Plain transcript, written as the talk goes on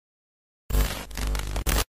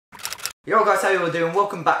Yo guys, how you all doing?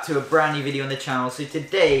 Welcome back to a brand new video on the channel. So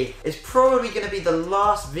today is probably going to be the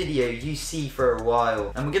last video you see for a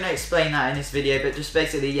while, and we're going to explain that in this video. But just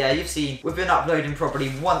basically, yeah, you've seen we've been uploading probably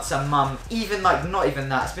once a month, even like not even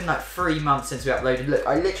that, it's been like 3 months since we uploaded. Look,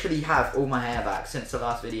 I literally have all my hair back since the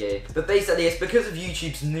last video. But basically it's because of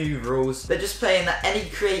YouTube's new rules. They're just saying that any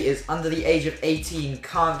creators under the age of 18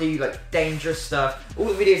 can't do like dangerous stuff, all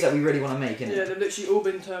the videos that we really want to make, innit? Yeah, they've literally all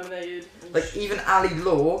been terminated. Like even Ali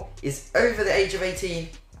Law is over the age of 18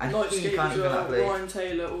 and he can't even upload. Ryan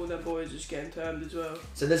Taylor, all their boys are just getting termed as well.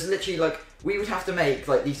 So there's literally like, we would have to make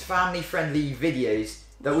like these family friendly videos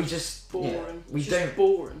that we just, boring. Yeah,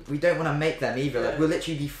 we don't want to make them either. Yeah. Like we'll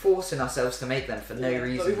literally be forcing ourselves to make them for no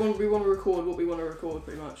reason. Like we want to record what we want to record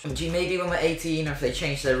pretty much. And maybe when we're 18, or if they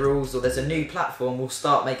change their rules or there's a new platform, we'll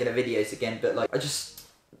start making the videos again. But like,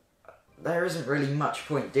 there isn't really much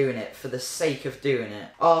point doing it for the sake of doing it.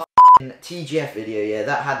 Our TGF video, yeah,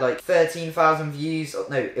 that had like 13,000 views.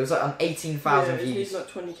 No, it was like on 18,000 views. Yeah,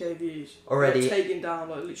 it's like 20k views. Already. Like, taken down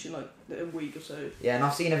like literally like a week or so. Yeah, and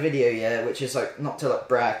I've seen a video, yeah, which is like, not to like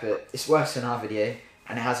brag, but it's worse than our video.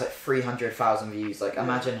 And it has like 300,000 views. Like,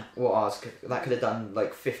 imagine what ours that could have done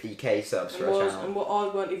like 50k subs for our channel. And what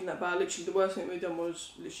ours weren't even that bad. Literally, the worst thing we've done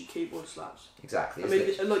was literally keyboard slaps. Exactly. I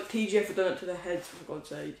mean, like TGF have done it to their heads, for God's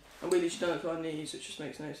sake, and we literally done it to our knees. It just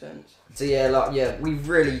makes no sense. So yeah, like we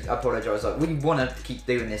really apologise. Like we want to keep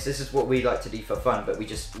doing this. This is what we like to do for fun, but we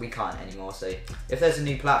can't anymore. So if there's a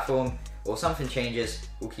new platform or something changes,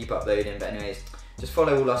 we'll keep uploading. But anyways, just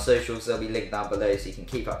follow all our socials, they'll be linked down below so you can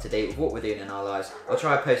keep up to date with what we're doing in our lives. I'll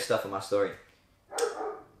try to post stuff on my story.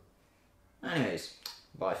 Anyways,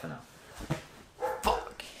 bye for now.